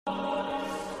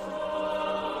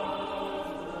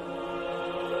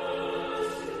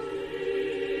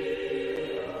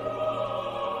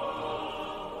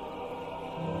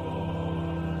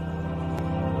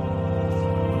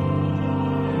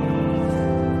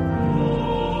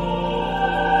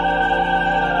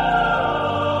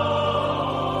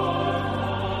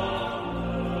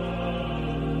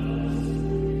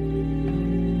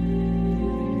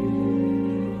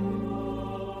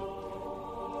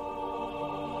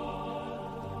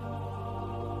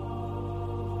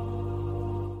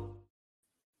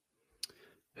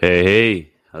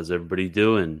Hey, how's everybody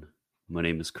doing? My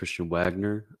name is Christian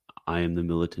Wagner. I am the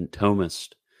Militant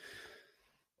Thomist,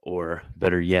 or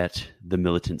better yet, the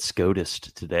Militant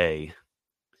Scotist today.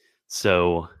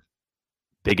 So,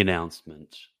 big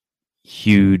announcement,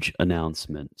 huge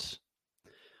announcement.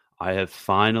 I have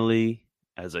finally,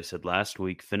 as I said last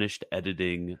week, finished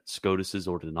editing Scotus's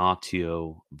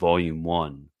Ordinatio Volume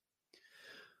 1.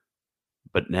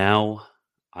 But now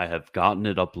I have gotten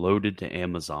it uploaded to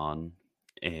Amazon,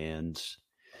 and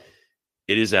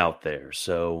it is out there.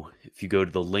 So if you go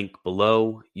to the link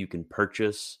below, you can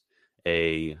purchase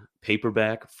a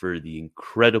paperback for the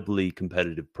incredibly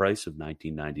competitive price of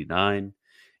 $19.99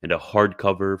 and a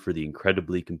hardcover for the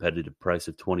incredibly competitive price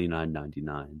of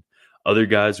 $29.99. Other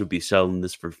guys would be selling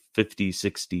this for $50,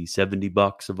 $60,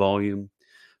 $70 a volume,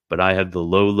 but I have the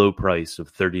low price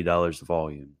of $30 a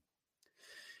volume.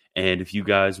 And if you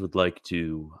guys would like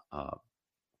to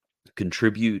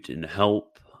contribute and help,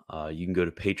 you can go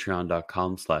to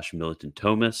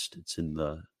patreon.com/militantthomist. It's in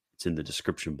the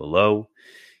description below.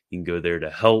 You can go there to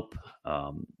help,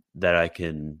 that I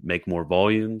can make more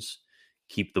volumes,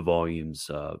 keep the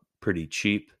volumes pretty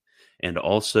cheap. And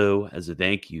also, as a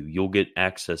thank you, you'll get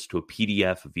access to a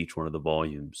PDF of each one of the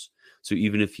volumes. So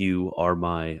even if you are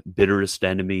my bitterest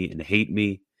enemy and hate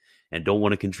me and don't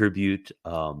want to contribute,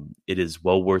 it is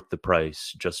well worth the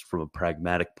price just from a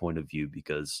pragmatic point of view,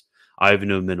 because I have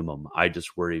no minimum. I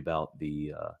just worry about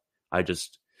I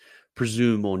just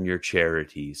presume on your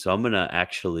charity. So I'm going to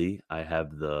I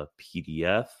have the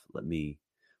PDF. Let me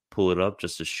pull it up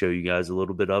just to show you guys a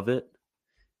little bit of it.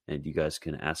 And you guys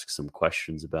can ask some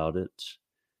questions about it.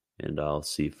 And I'll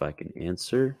see if I can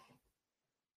answer.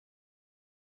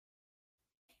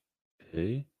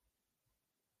 Okay.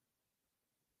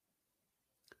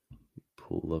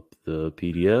 Pull up the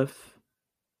PDF.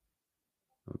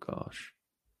 Oh, gosh.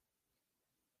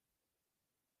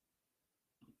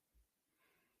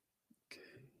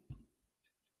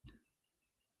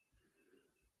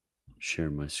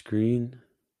 Share my screen.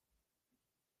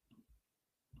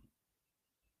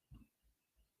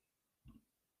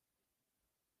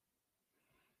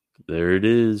 There it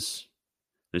is.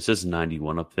 It says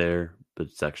 91 up there, but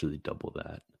it's actually double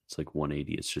that. It's like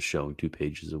 180. It's just showing 2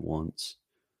 pages at once.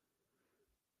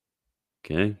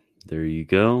 Okay, there you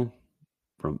go.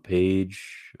 Front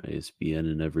page, ISBN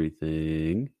and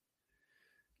everything.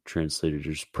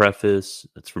 Translator's preface.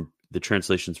 That's from the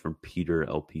translation's from Peter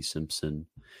L.P. Simpson.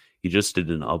 He just did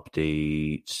an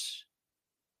update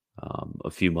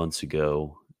a few months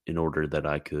ago in order that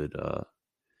I could.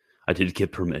 I did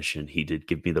get permission. He did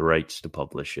give me the rights to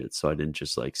publish it, so I didn't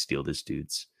just steal this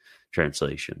dude's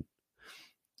translation.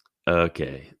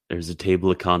 Okay, there's a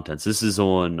table of contents. This is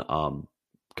on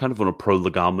kind of on a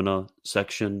prolegomena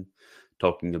section,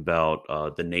 talking about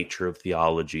the nature of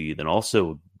theology, then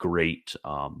also a great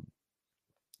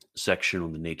section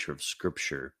on the nature of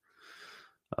Scripture.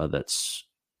 That's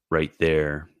right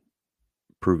there,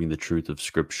 proving the truth of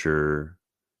Scripture,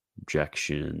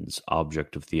 objections,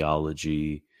 object of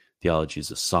theology. Theology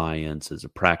is a science, as a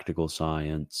practical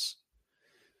science.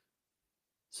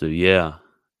 So yeah,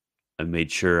 I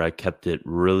made sure I kept it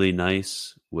really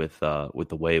nice with the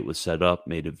way it was set up,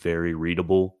 made it very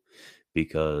readable,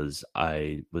 because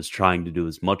I was trying to do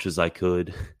as much as I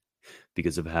could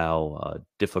because of how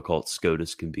difficult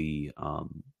SCOTUS can be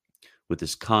with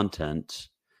this content.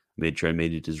 Made sure I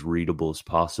made it as readable as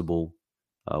possible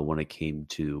when it came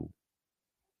to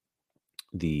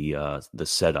the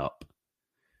setup.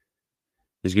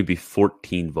 There's going to be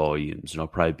 14 volumes, and I'll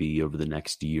probably be, over the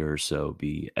next year or so,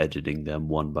 be editing them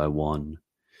one by one.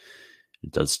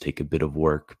 It does take a bit of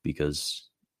work because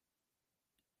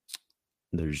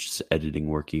there's just editing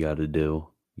work you got to do,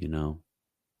 you know.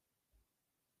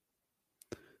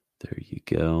 There you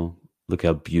go. Look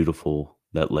how beautiful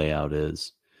that layout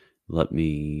is. Let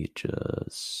me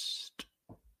just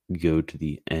go to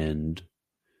the end,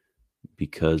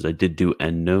 because I did do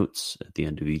endnotes at the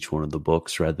end of each one of the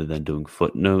books rather than doing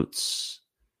footnotes.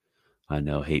 I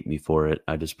know, hate me for it.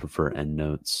 I just prefer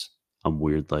endnotes. I'm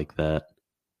weird like that.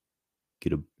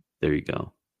 There you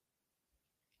go.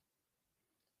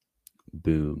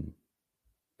 Boom.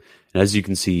 And as you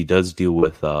can see, he does deal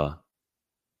with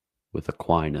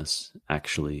Aquinas,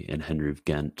 actually, and Henry of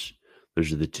Ghent.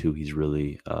 Those are the two he's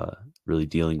really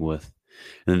dealing with.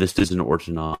 And this is an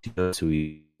orthodontio, so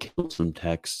he kills some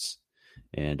texts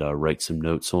and writes some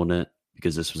notes on it,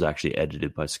 because this was actually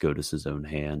edited by Scotus's own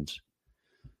hand.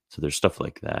 So there's stuff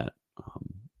like that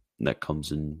that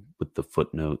comes in with the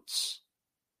footnotes.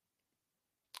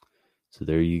 So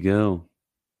there you go.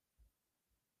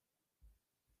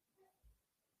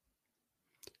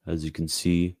 As you can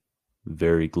see,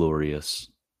 very glorious.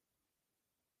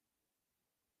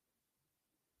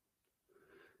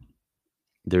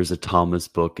 There's a Thomas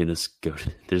book in a Scotus.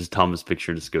 There's a Thomas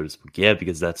picture in a Scotus book. Yeah,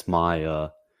 because that's my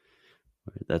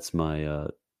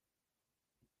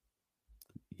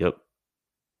yep,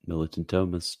 militant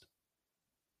Thomist.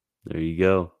 There you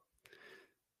go.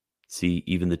 See,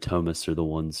 even the Thomists are the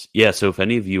ones. Yeah, so if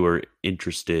any of you are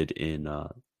interested in,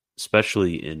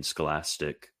 especially in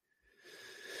scholastic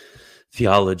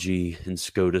theology and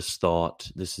Scotus thought,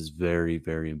 this is very,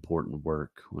 very important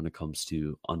work when it comes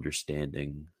to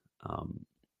understanding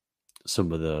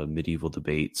some of the medieval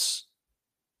debates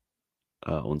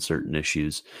on certain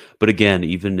issues. But again,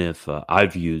 even if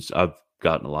I've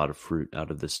gotten a lot of fruit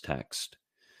out of this text,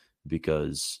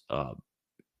 because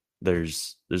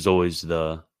there's always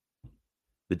the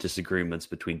disagreements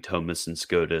between Thomas and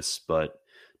Scotus, but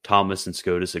Thomas and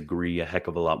Scotus agree a heck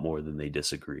of a lot more than they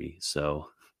disagree. So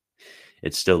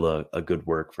it's still a good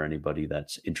work for anybody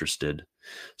that's interested.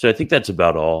 So I think that's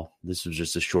about all. This was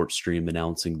just a short stream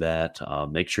announcing that.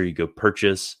 Make sure you go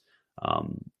purchase.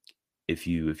 If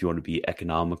you want to be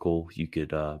economical, you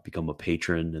could become a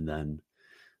patron and then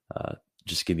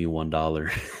just give me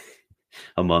 $1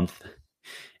 a month,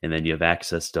 and then you have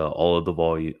access to all of the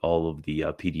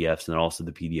PDFs, and also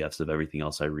the PDFs of everything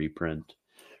else I reprint.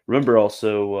 Remember,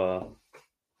 also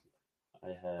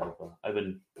I have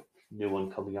a new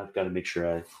one coming out. Got to make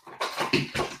sure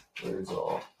where's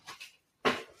all.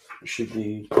 There should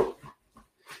be.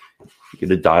 Get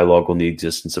a dialogue on the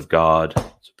existence of God.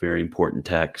 It's a very important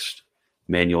text.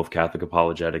 Manual of Catholic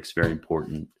Apologetics, very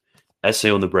important.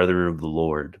 Essay on the Brethren of the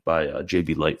Lord by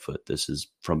J.B. Lightfoot. This is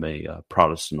from a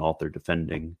Protestant author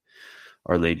defending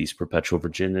Our Lady's perpetual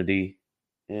virginity.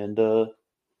 And, there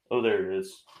it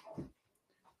is.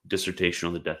 Dissertation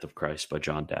on the Death of Christ by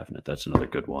John Davenant. That's another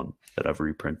good one that I've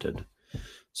reprinted.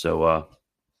 So,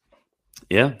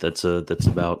 yeah, that's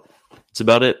about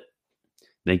it.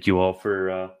 Thank you all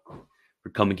for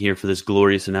coming here for this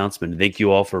glorious announcement. Thank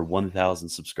you all for 1,000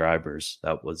 subscribers.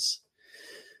 That was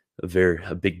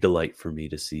a big delight for me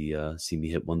to see me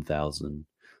hit 1,000.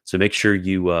 So make sure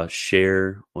you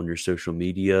share on your social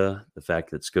media the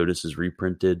fact that Scotus is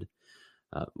reprinted,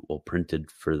 printed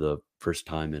for the first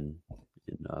time in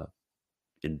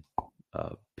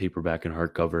paperback and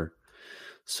hardcover.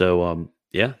 So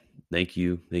yeah, thank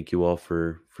you all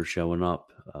for showing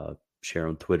up. Share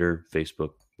on Twitter,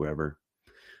 Facebook, wherever.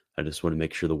 I just want to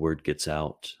make sure the word gets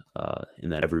out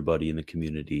and that everybody in the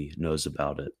community knows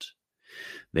about it.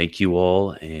 Thank you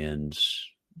all, and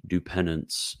do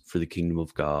penance, for the kingdom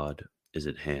of God is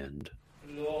at hand.